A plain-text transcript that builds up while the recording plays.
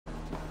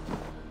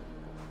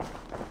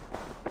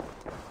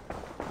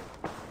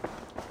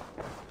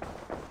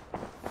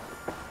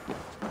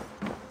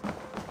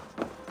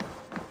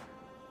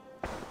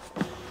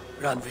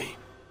Randvi,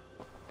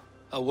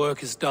 our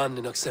work is done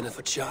in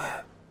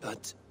Oxenfordshire,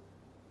 but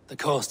the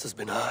cost has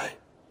been high.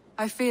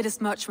 I feared as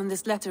much when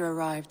this letter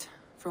arrived,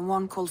 from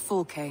one called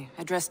Fulke,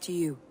 addressed to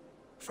you.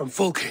 From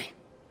Fulke?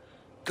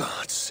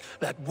 Gods,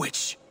 that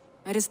witch!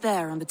 It is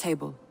there on the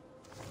table.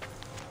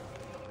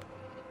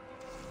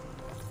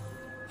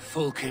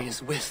 Fulke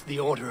is with the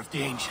Order of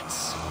the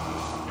Ancients.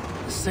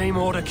 The same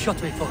order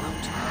Kjotve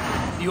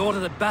followed. The order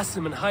that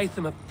Basim and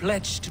Hytham have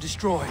pledged to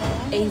destroy.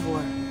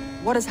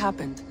 Eivor, what has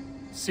happened?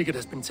 Sigurd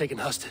has been taken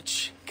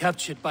hostage,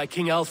 captured by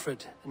King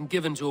Alfred, and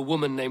given to a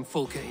woman named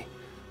Fulke.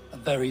 A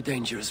very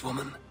dangerous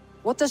woman.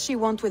 What does she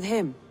want with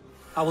him?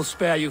 I will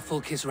spare you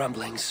Fulke's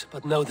ramblings,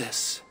 but know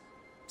this.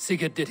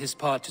 Sigurd did his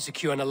part to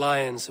secure an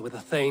alliance with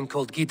a thane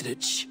called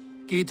Gidrich.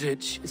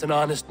 Gidrich is an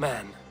honest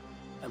man,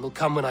 and will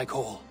come when I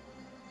call.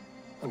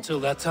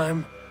 Until that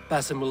time,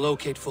 Basim will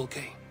locate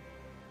Fulke.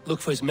 Look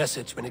for his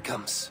message when it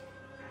comes.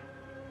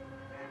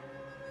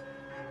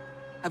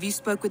 Have you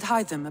spoke with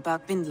Hytham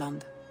about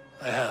Vinland?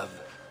 I have.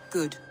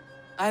 Good.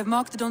 I have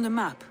marked it on the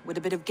map with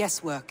a bit of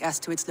guesswork as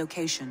to its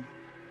location.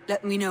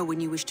 Let me know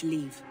when you wish to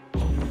leave.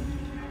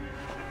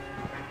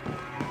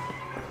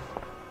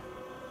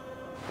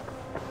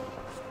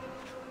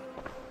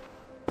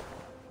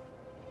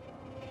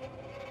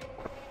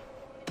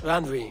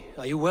 Randvi,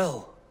 are you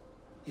well?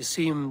 You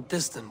seem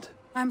distant.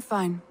 I'm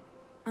fine.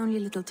 Only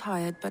a little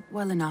tired, but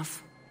well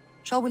enough.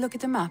 Shall we look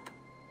at the map?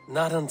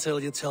 Not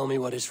until you tell me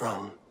what is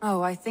wrong.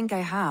 Oh, I think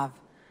I have.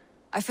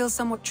 I feel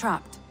somewhat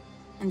trapped.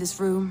 In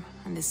this room,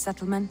 and this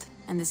settlement,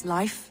 and this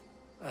life.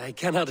 I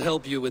cannot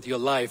help you with your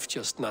life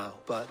just now,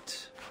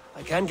 but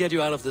I can get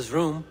you out of this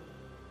room.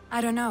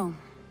 I don't know.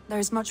 There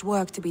is much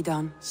work to be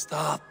done.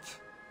 Stop.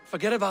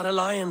 Forget about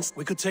Alliance.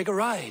 We could take a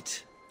ride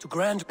to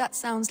Grand... That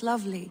sounds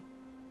lovely.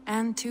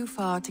 And too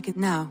far to get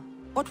now.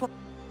 What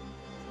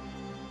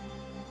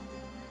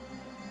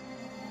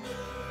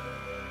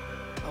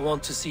I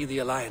want to see the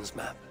Alliance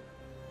map.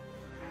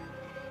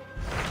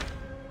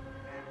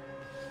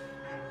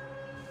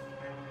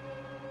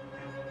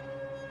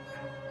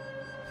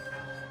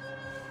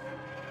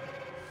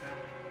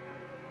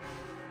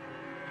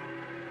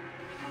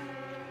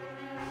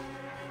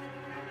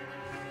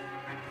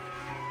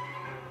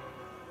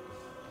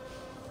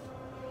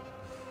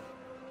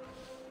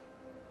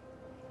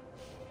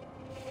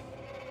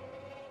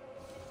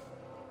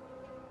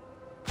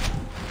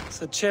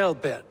 So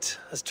Ceolbert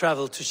has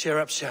traveled to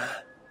Shropshire.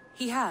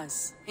 He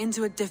has,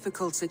 into a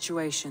difficult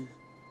situation.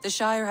 The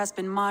Shire has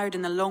been mired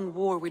in a long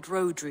war with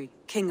Rhodri,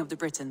 King of the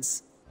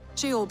Britons.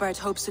 Ceolbert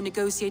hopes to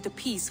negotiate a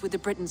peace with the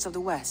Britons of the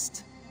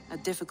West. A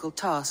difficult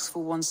task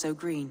for one so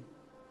green.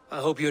 I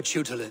hope your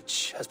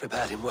tutelage has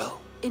prepared him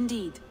well.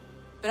 Indeed.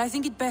 But I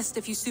think it best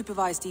if you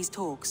supervise these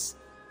talks.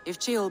 If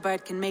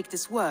Ceolbert can make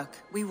this work,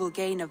 we will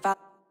gain a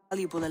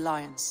valuable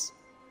alliance.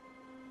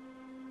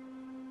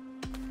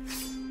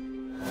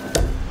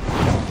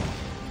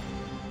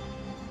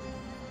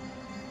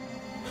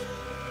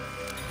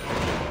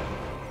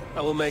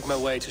 I will make my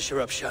way to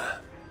Shropshire.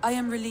 I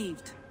am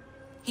relieved.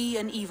 He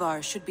and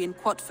Eivor should be in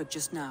Quatford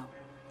just now.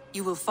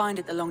 You will find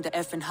it along the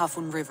Effen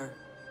Hafun River.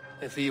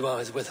 If Eivor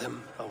is with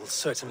him, I will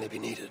certainly be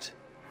needed.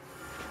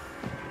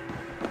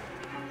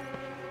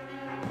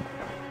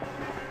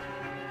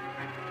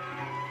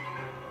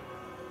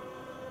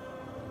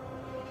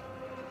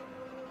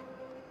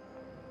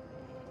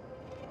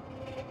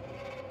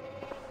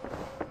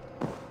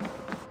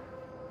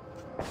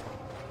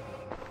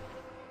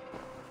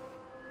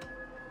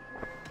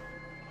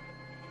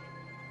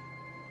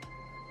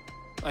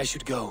 I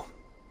should go.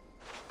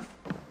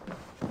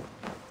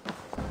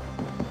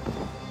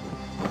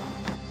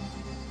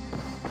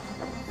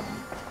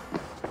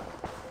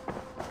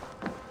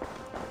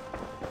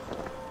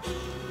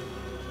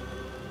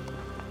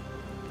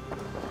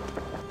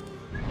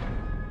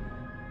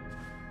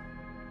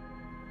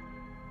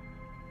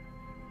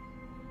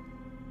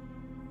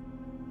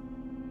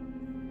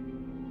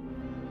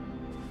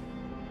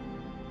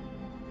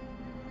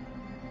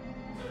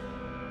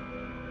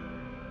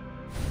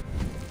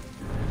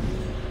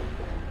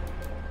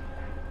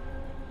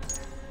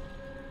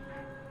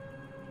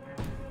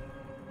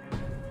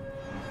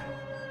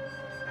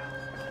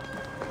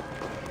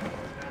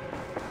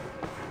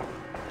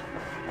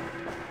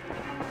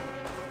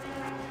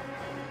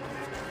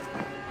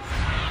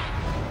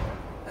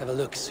 Have a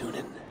look,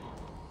 Sunan.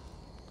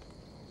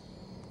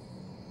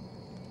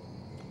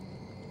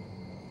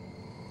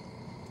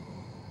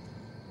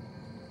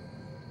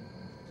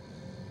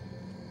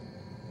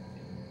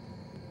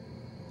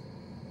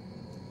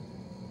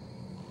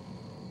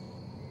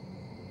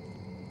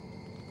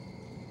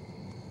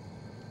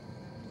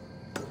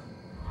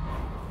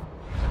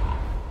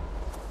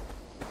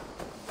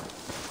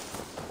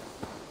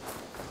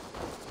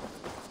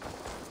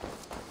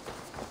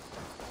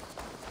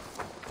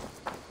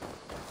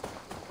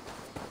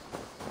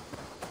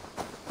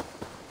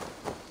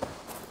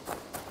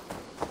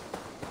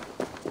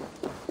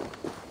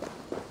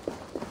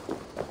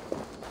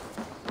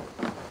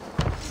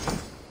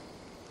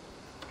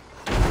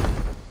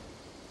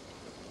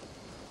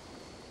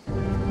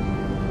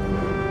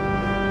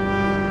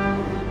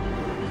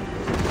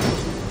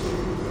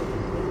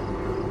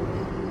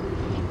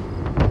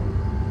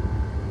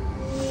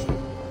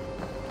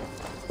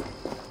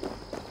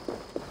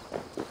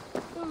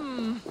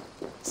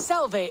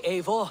 Salve,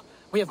 Eivor.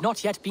 We have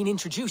not yet been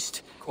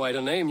introduced. Quite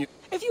a name.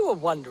 If you were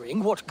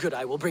wondering what good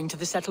I will bring to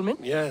the settlement...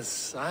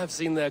 Yes, I have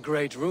seen their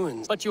great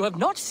ruins. But you have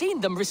not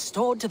seen them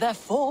restored to their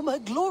former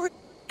glory.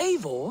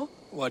 Eivor?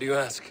 Why do you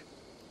ask?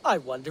 I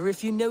wonder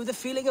if you know the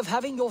feeling of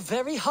having your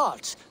very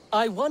heart.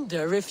 I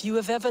wonder if you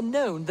have ever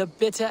known the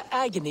bitter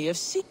agony of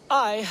sea.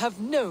 I have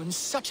known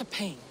such a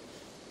pain.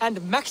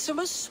 And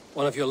Maximus?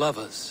 One of your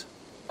lovers.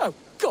 Oh,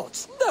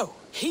 gods, no!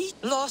 He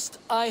lost,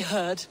 I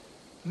heard.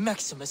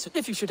 Maximus,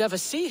 if you should ever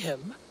see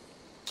him,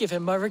 give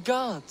him my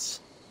regards.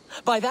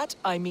 By that,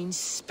 I mean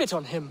spit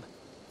on him.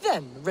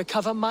 Then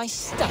recover my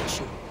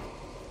statue.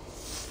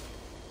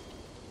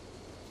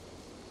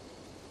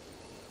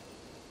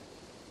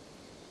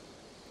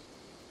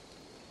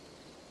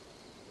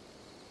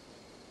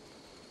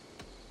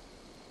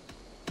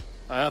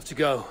 I have to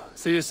go.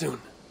 See you soon.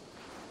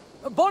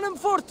 Bonum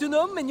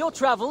fortunum in your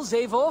travels,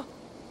 Eivor.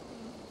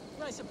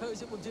 I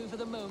suppose it will do for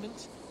the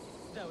moment,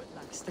 though it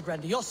lacks the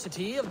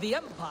grandiosity of the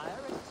Empire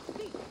and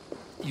speed.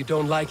 You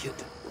don't like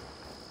it?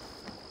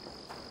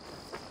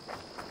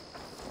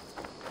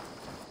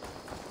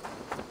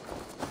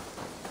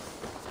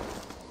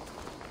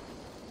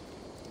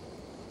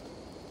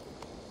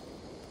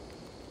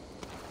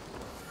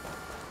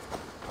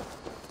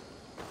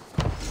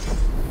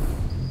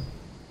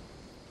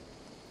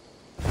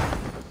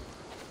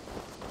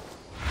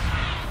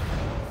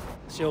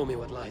 Show me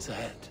what lies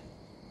ahead.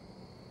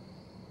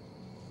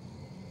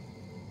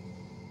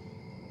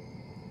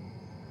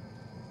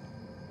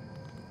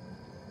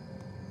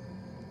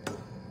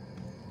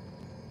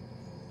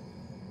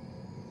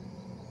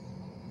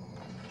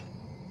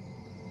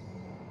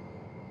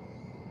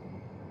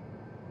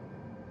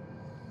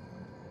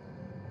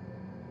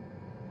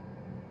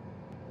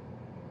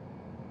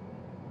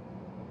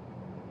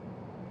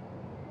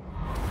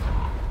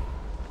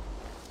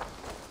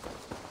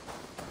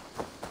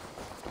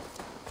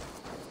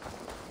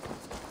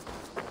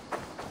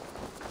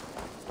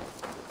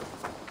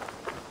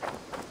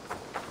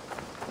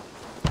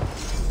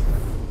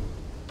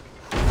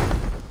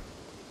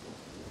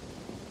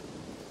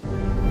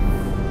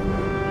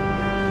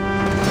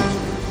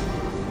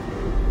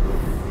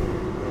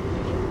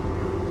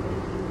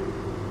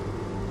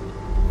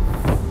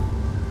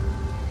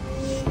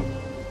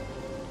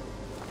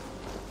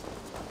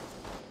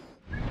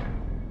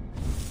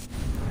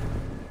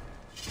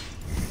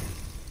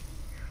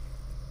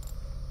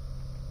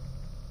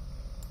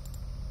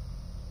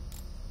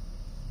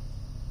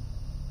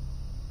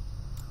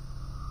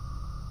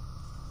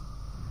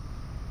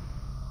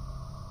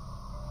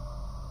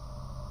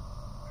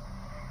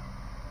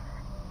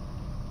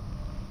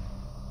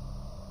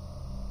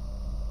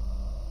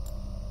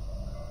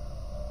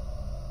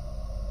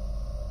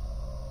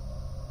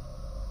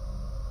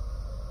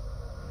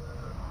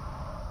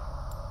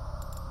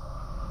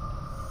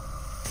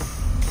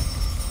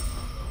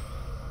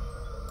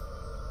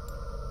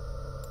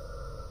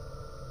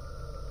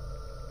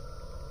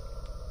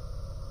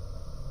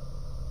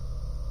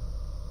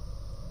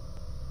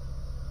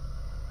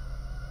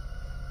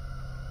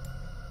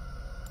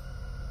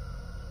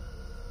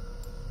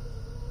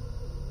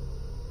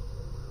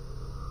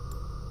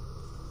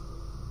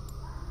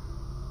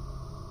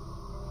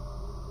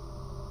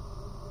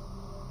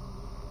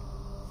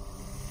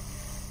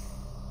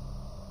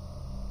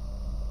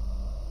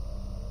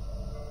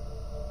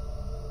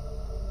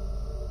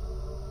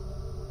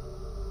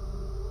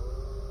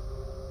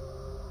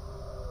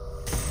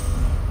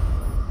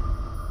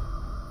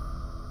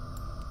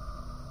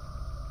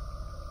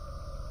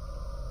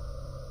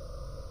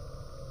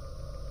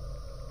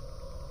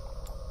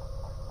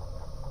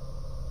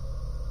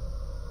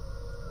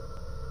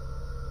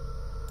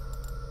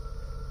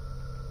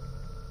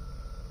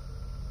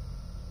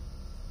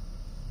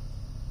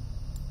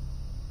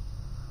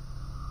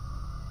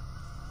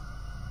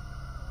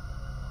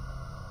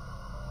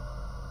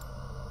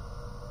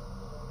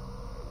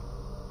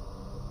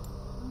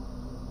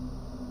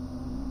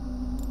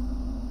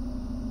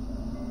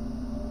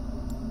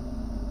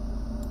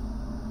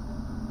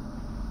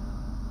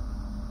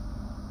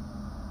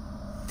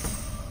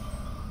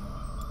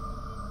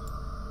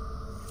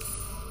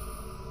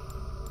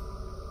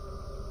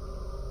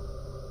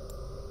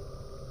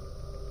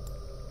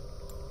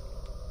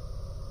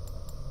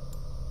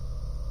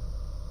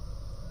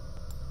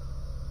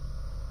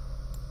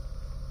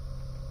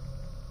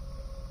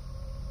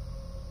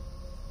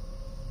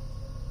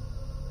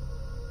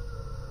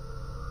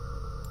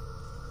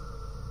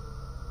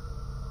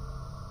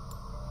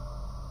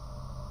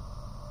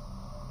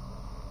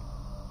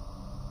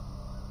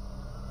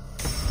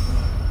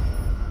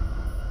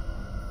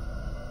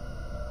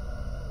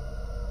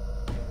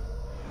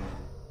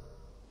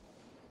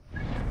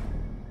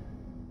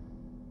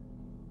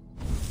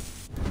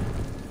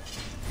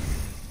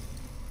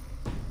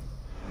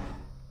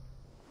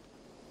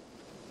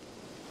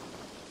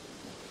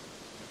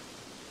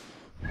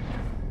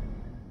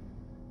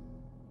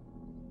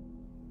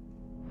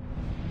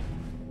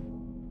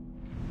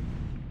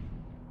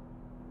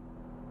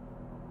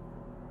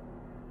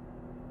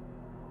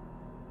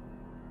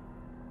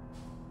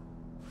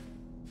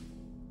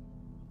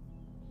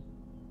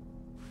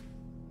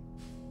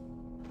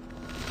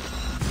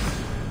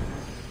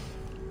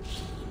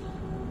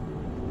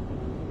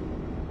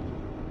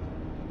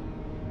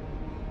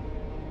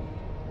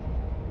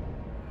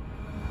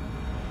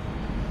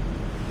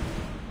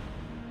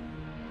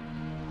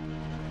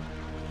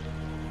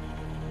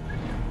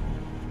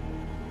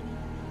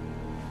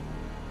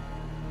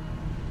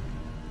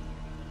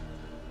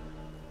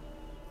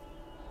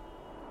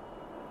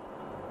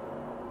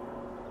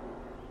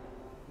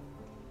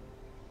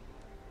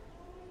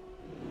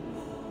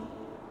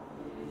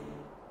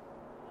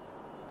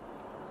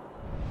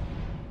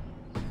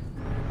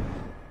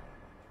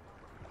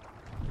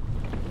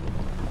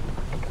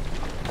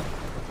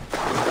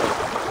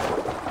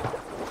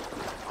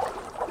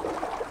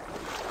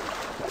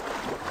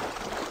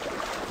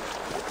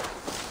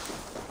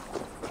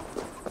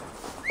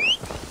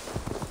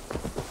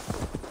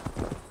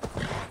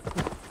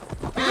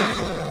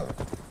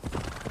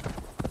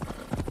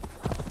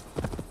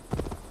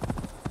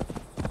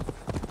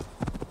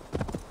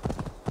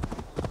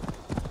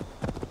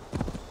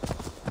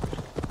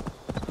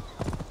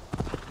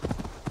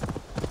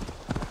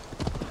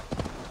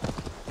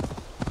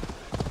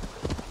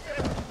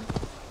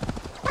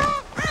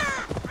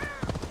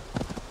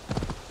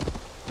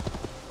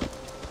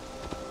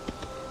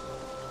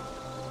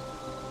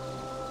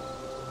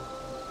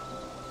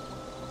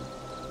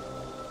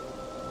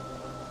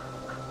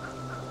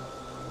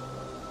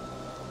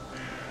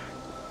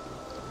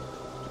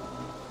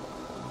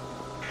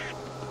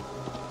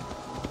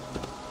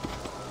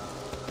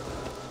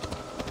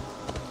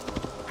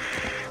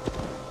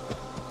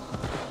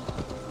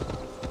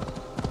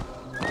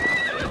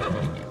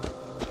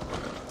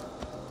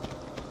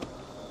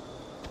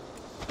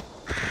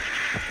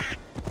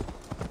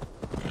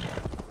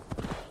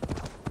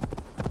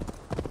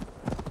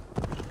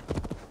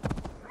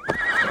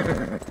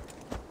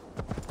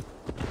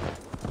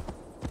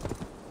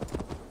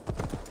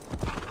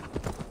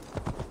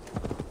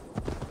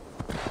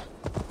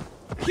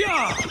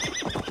 Yeah!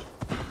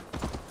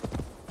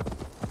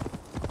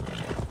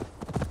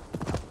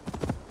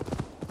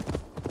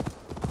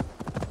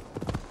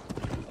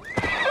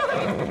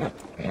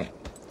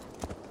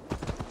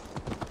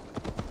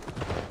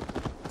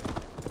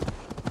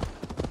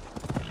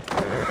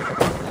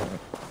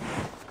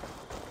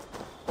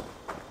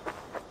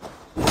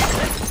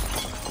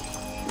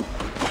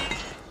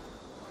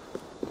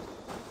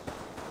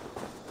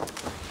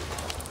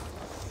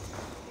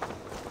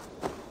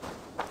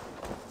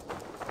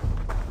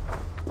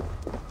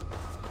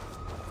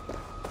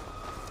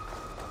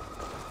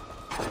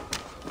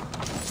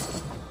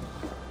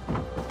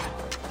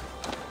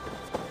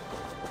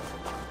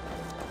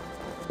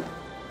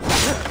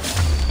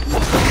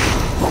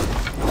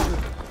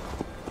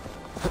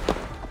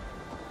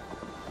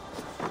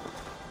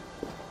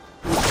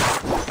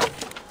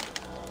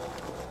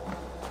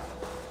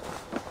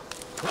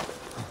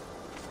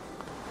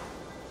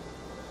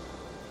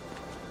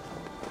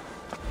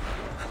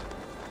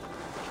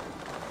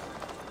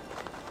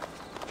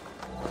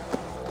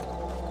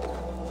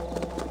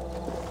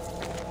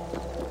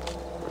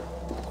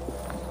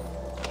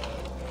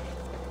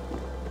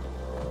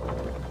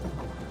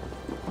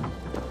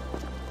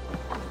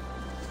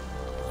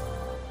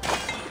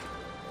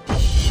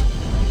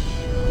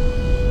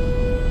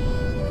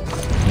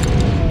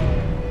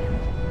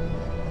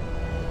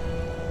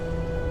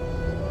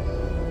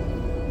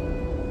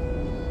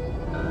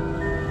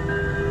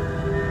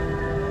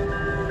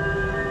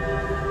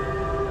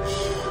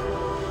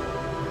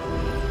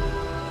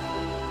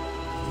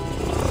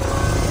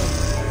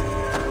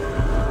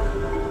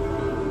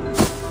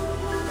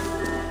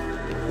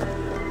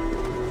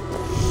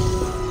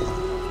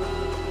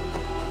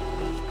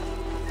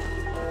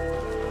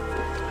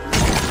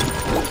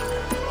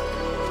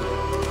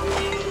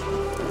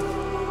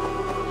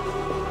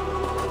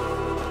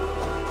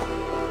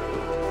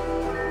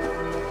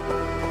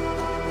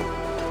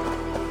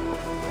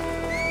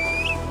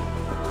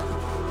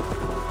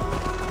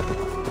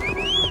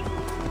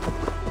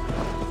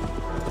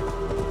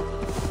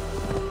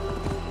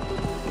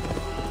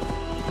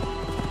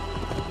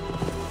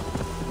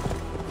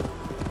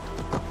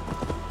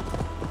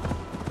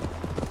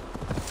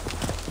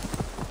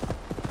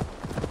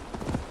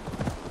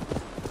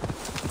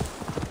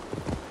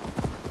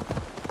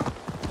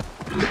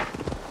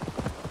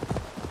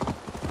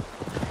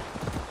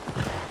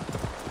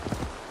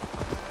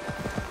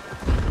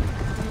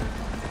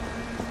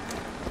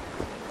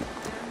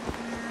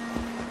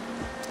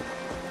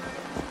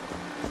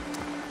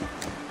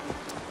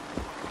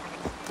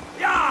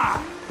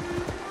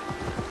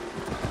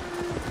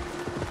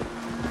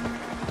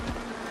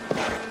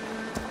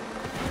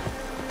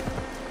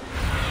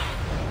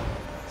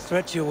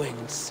 Stretch your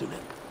wings,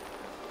 Sunan.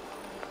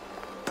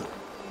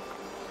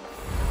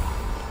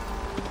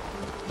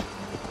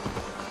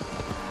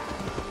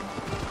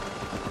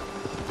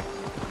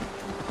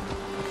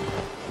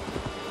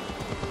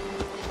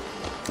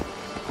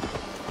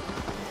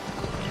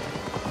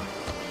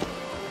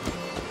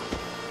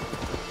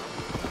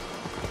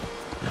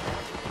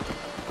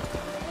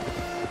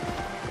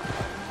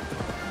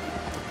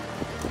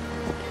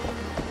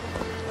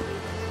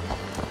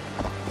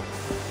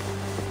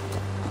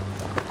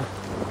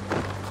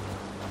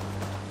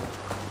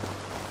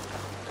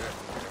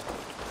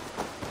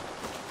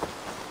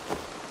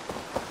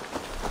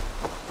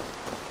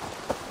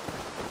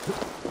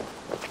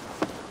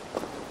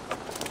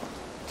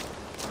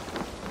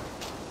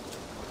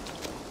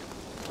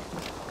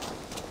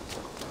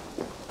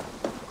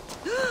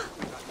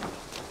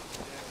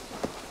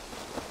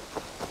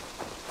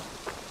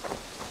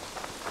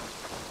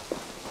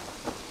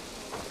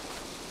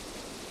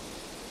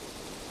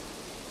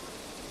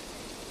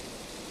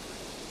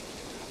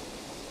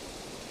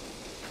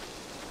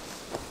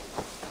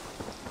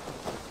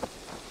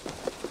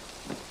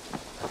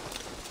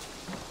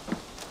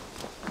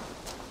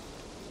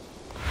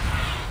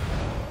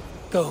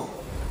 Go,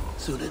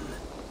 Sunan.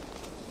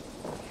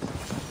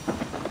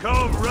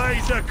 Come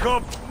raise a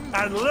cup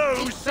and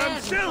lose some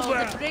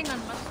silver!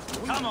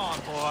 Come on,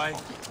 boy.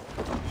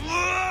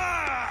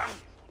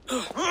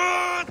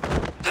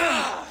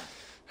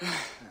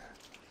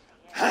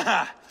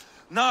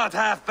 Not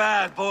half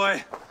bad,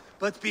 boy.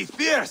 But be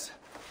fierce,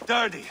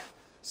 dirty.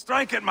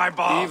 Strike at my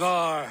balls.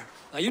 Eivor,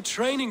 are you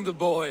training the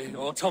boy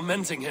or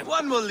tormenting him?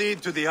 One will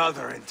lead to the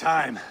other in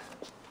time.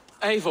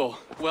 Eivor,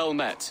 well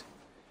met.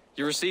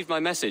 You received my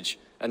message,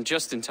 and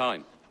just in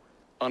time.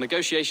 Our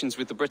negotiations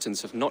with the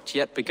Britons have not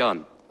yet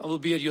begun. I will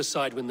be at your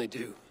side when they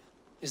do.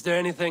 Is there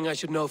anything I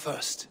should know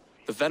first?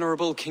 The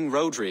venerable King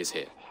Rodri is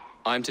here.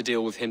 I am to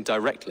deal with him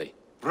directly.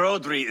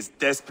 Rodri is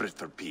desperate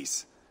for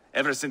peace,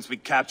 ever since we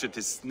captured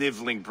his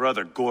sniveling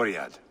brother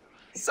Goriad.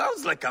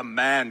 Sounds like a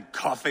man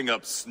coughing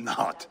up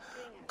snot.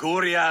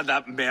 Goriad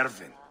ap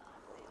Mervin.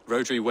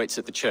 Rodri waits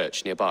at the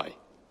church nearby.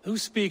 Who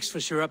speaks for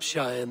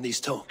Shropshire in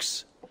these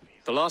talks?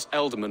 The last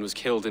Elderman was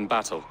killed in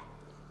battle.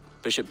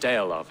 Bishop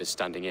Deolov is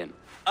standing in.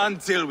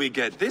 Until we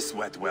get this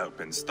wet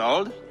whelp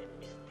installed.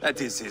 That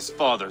is his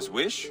father's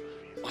wish.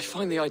 I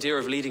find the idea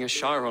of leading a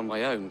shire on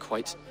my own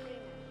quite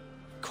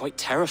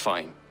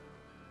terrifying.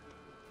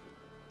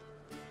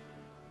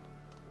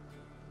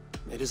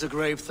 It is a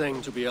grave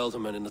thing to be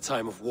Elderman in a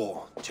time of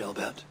war,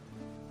 Gelbert.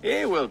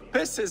 He will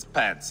piss his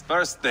pants,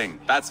 first thing,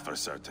 that's for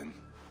certain.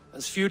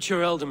 As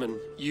future Elderman,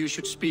 you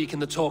should speak in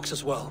the talks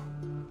as well.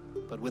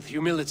 But with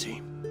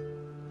humility.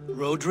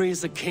 Rodri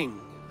is a king,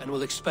 and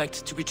will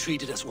expect to be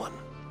treated as one.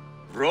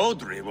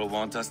 Rodri will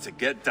want us to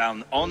get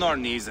down on our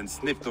knees and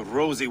sniff the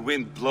rosy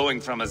wind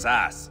blowing from his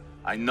ass.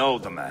 I know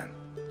the man.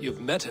 You've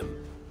met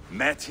him?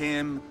 Met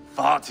him,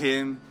 fought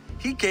him.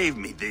 He gave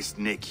me this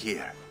nick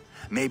here.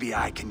 Maybe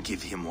I can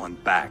give him one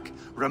back.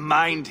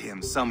 Remind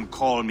him some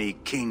call me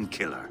King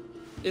Killer.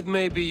 It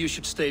may be you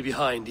should stay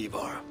behind,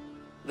 Eivor.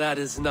 That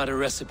is not a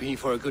recipe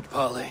for a good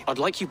parley. I'd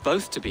like you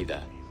both to be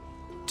there.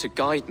 To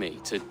guide me,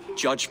 to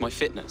judge my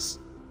fitness.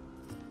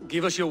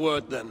 Give us your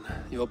word, then.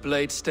 Your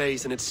blade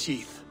stays in its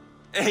sheath.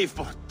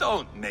 Eivor,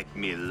 don't make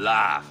me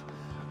laugh.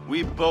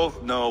 We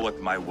both know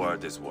what my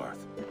word is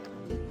worth.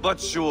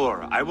 But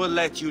sure, I will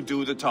let you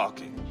do the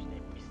talking.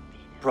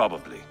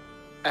 Probably.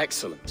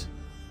 Excellent.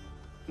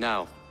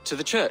 Now, to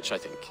the church, I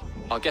think.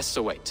 Our guests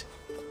await.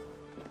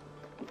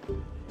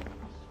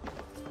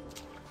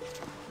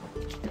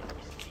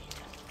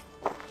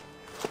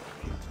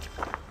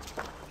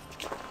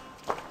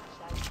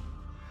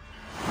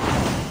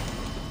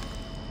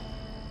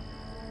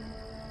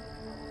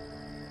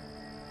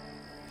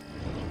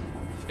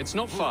 It's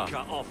not far,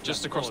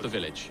 just across the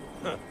village.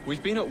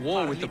 We've been at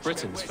war with the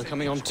Britons for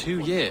coming on 2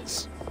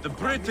 years. The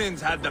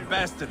Britons had the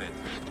best of it.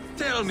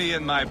 Tell me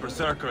and my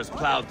berserkers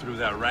plowed through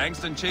their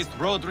ranks and chased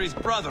Rodri's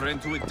brother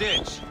into a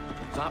ditch.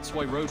 That's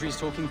why Rodri's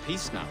talking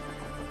peace now.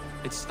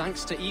 It's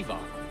thanks to Eivor.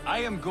 I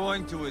am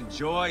going to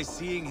enjoy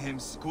seeing him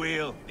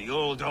squeal, the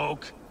old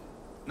oak.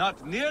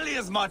 Not nearly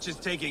as much as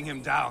taking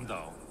him down,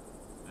 though.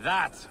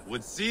 That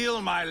would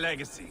seal my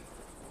legacy.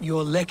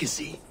 Your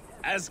legacy?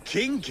 As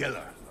King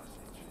Killer.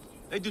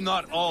 They do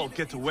not all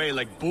get away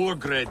like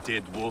Borgred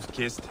did,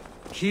 Wolf-Kissed.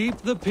 Keep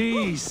the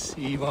peace,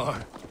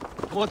 Eivor.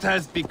 What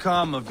has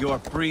become of your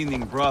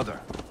preening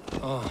brother?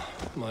 Oh,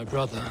 my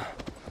brother.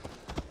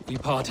 We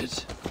parted.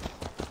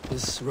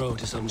 This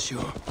road is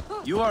unsure.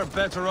 You are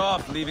better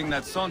off leaving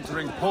that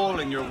sauntering Pole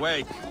in your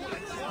wake.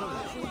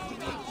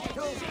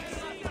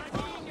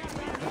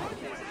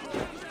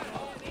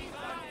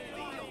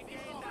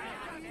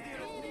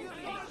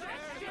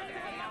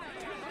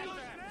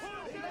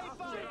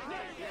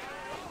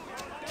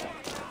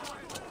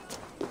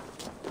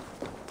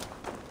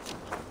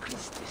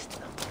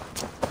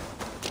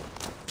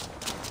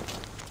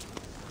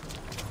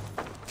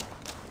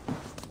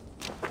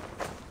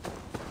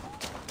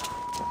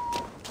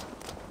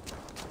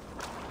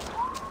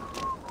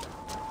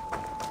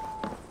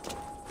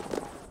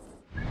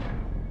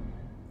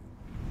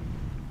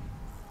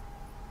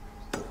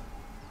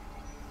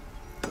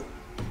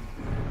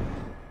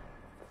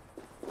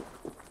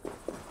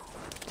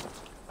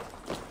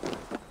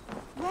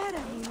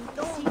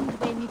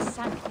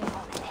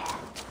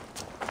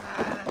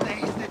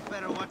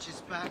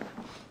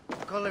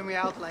 Calling me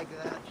out like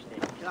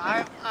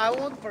that. I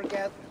won't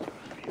forget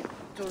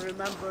to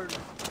remember.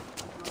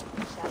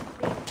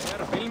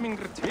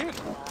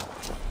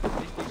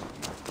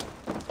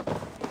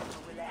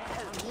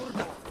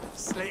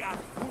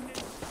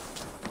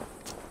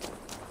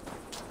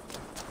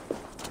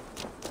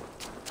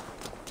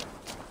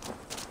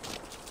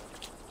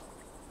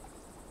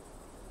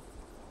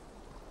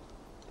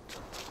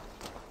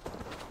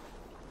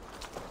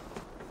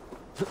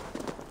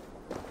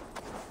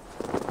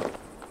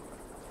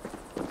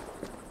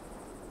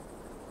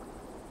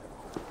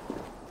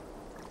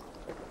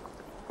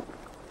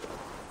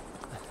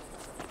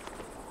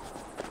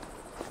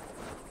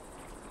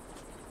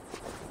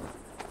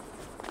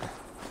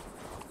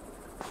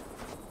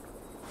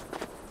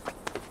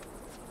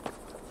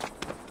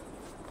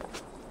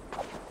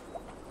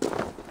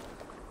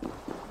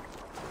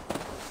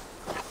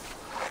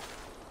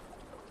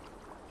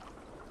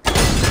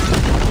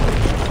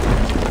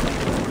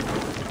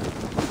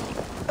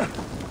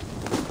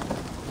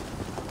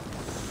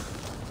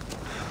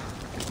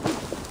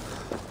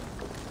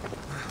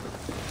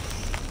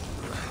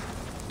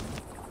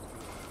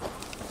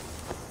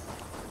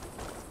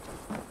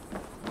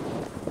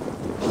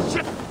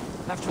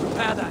 Have to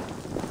repair that.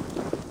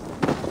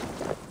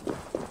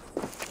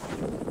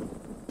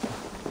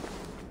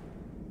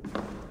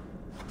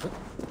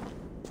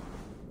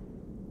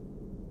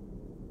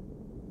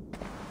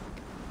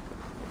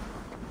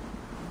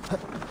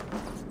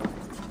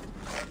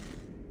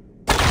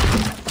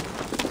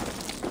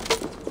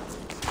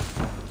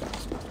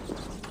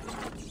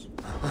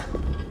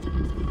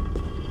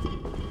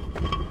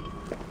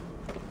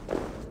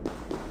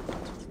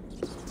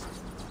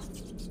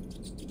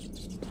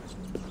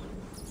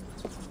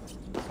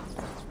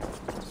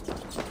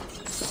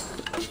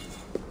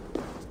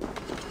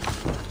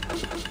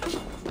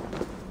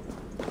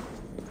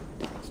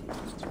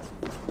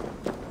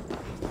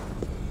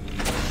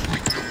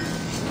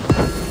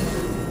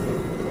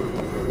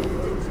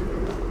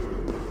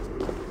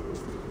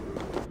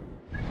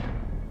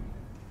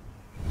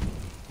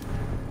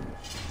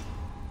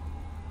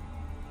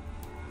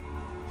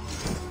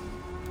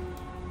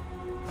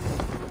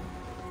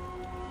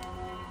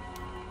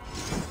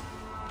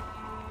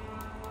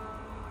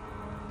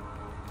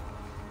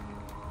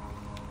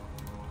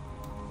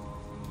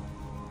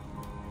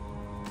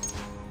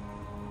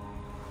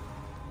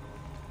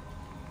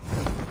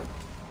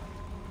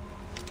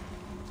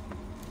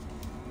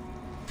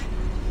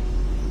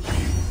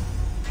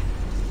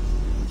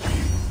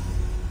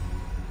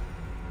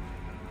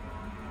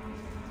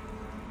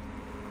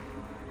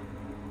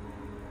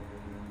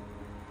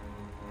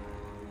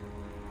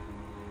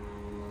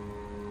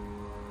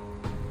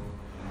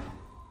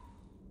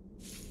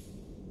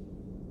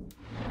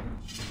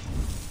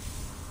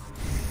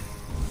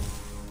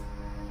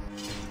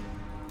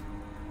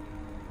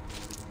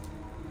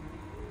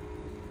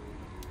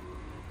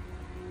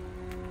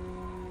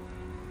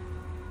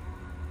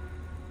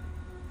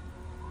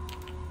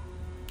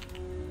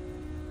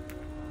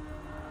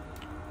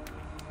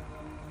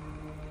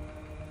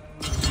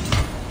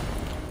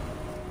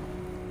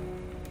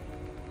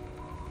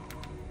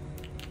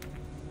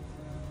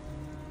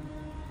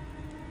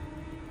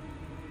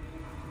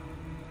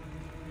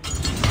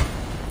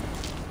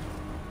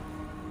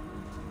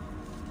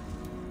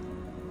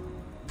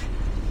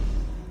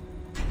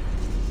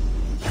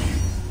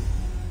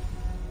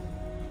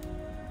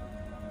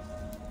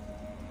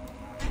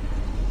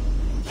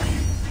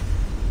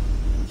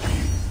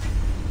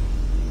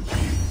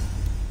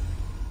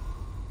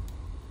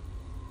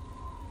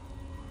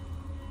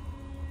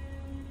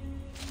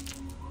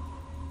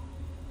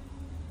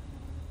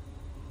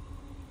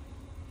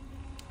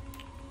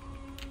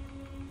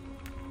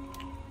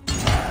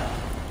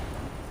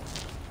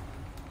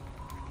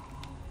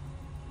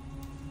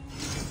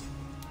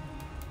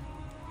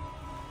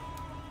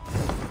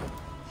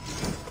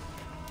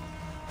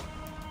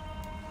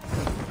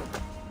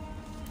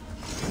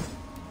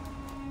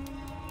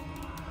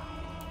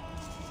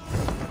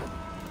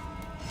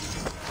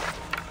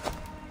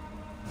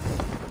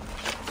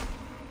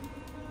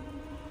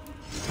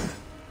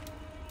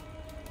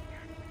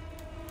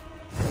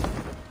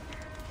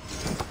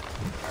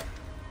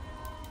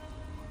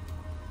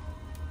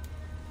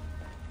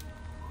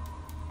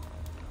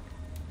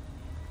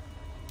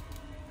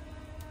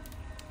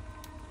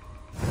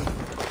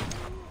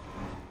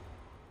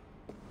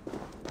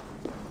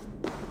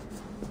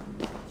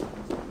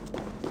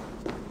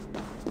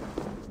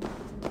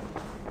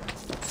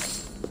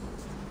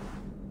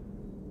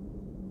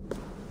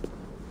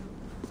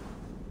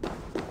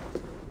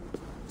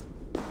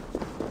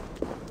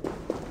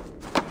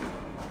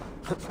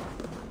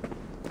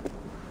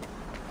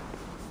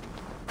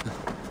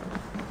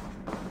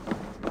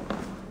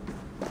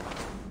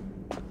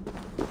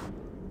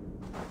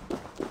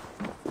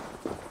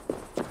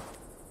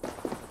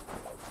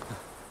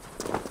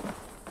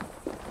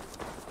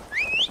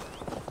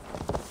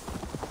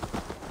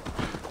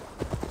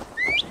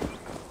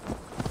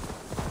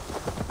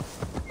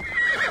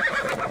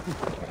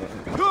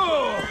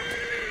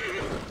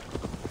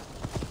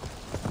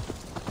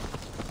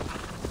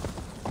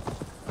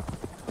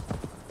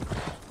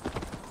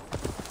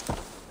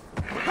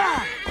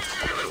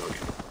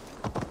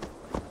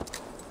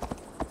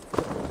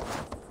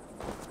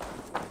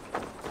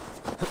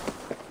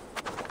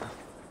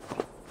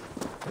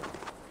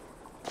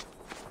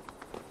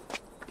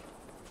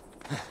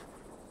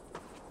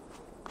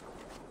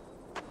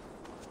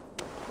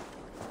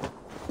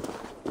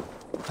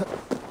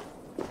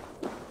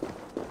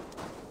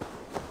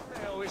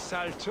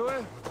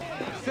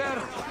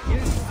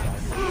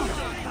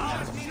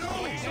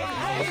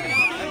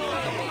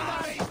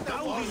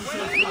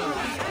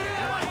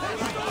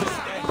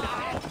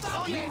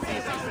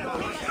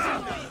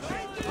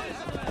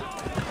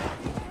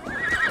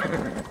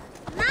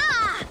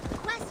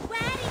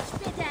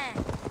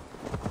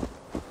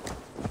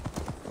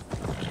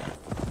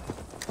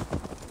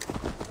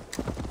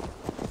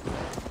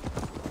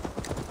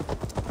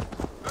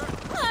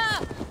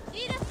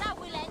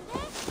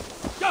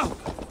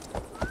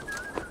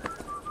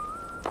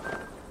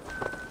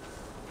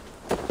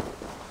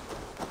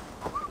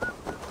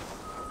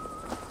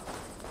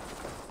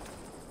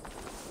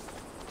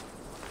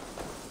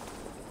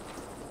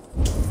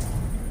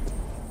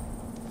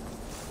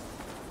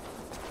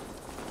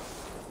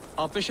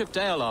 Our Bishop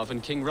Deolav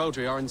and King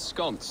Rodri are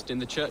ensconced in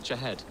the church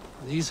ahead.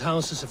 These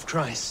houses of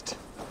Christ,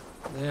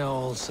 they are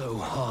all so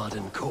hard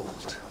and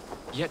cold.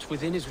 Yet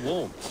within is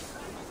warmth.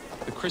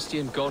 The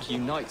Christian God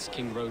unites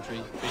King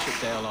Rodri, Bishop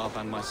Deolav,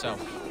 and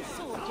myself.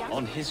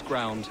 On his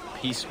ground,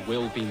 peace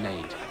will be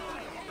made.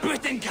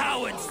 Britain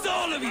cowards,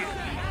 all of you!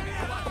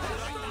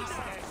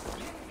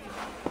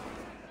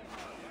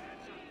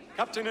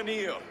 Captain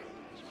Anil,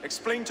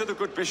 explain to the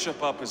good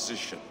bishop our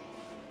position.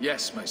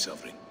 Yes, my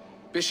sovereign.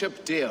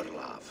 Bishop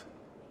Deolav.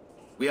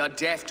 We are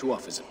deaf to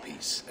offers of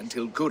peace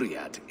until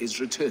Guriad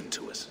is returned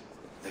to us.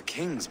 The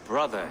king's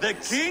brother. The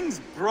king's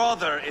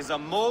brother is a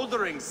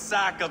moldering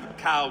sack of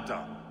cow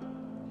dung.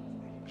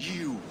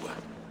 You.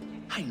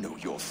 I know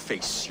your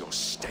face, your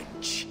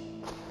stench.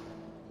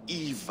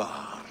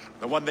 Eivor,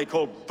 the one they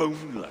call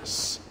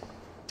boneless.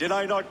 Did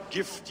I not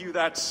gift you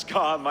that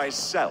scar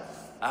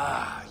myself?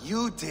 Ah,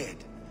 you did.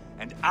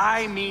 And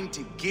I mean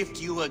to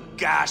gift you a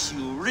gash,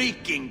 you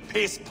reeking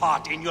piss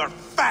pot in your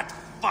fat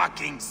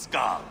fucking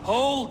skull.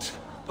 Hold,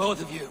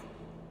 both of you.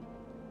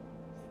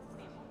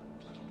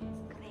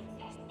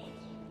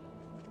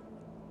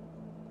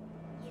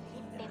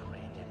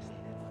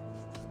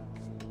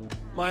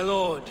 My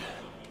lord,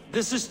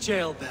 this is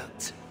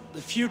Ceolbert,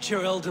 the future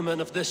Ealdorman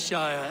of this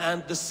Shire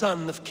and the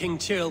son of King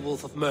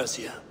Ceolwulf of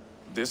Mercia.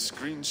 This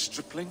green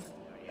stripling?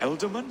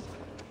 Ealdorman?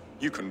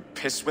 You can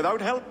piss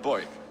without help,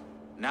 boy.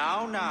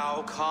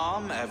 Now,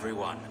 calm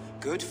everyone.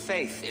 Good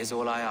faith is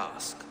all I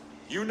ask.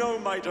 You know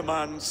my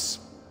demands.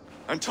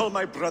 Until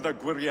my brother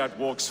Guriad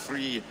walks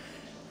free,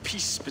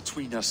 peace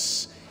between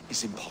us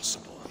is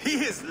impossible. He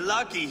is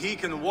lucky he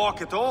can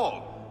walk at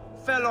all.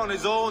 Fell on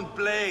his own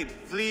blade,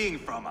 fleeing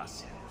from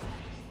us.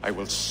 I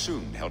will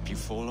soon help you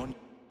fall on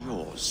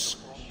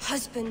yours.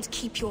 Husband,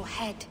 keep your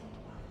head.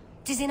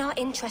 It is in our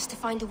interest to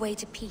find a way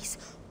to peace,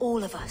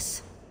 all of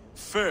us.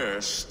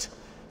 First,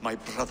 my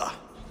brother.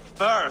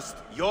 First,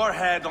 your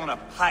head on a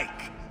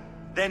pike.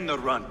 Then the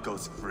runt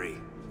goes free.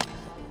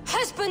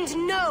 Husband,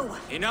 no!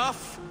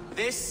 Enough!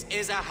 This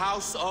is a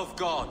house of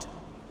God.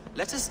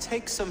 Let us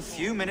take some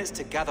few minutes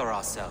to gather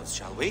ourselves,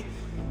 shall we?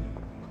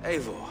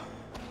 Eivor,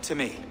 to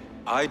me,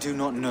 I do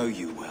not know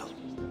you well,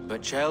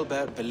 but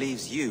Ceolbert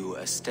believes you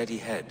a steady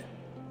head.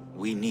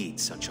 We need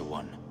such a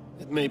one.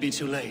 It may be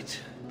too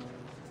late.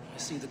 I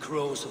see the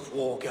crows of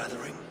war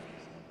gathering.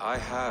 I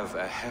have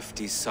a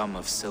hefty sum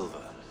of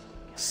silver.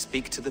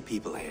 Speak to the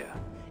people here.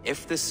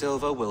 If the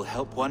silver will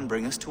help one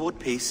bring us toward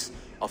peace,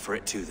 offer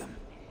it to them.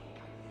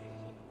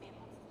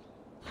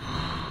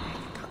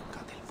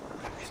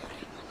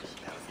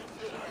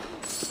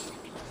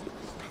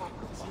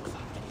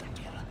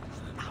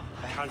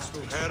 Kannst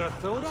du Herr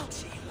Thora?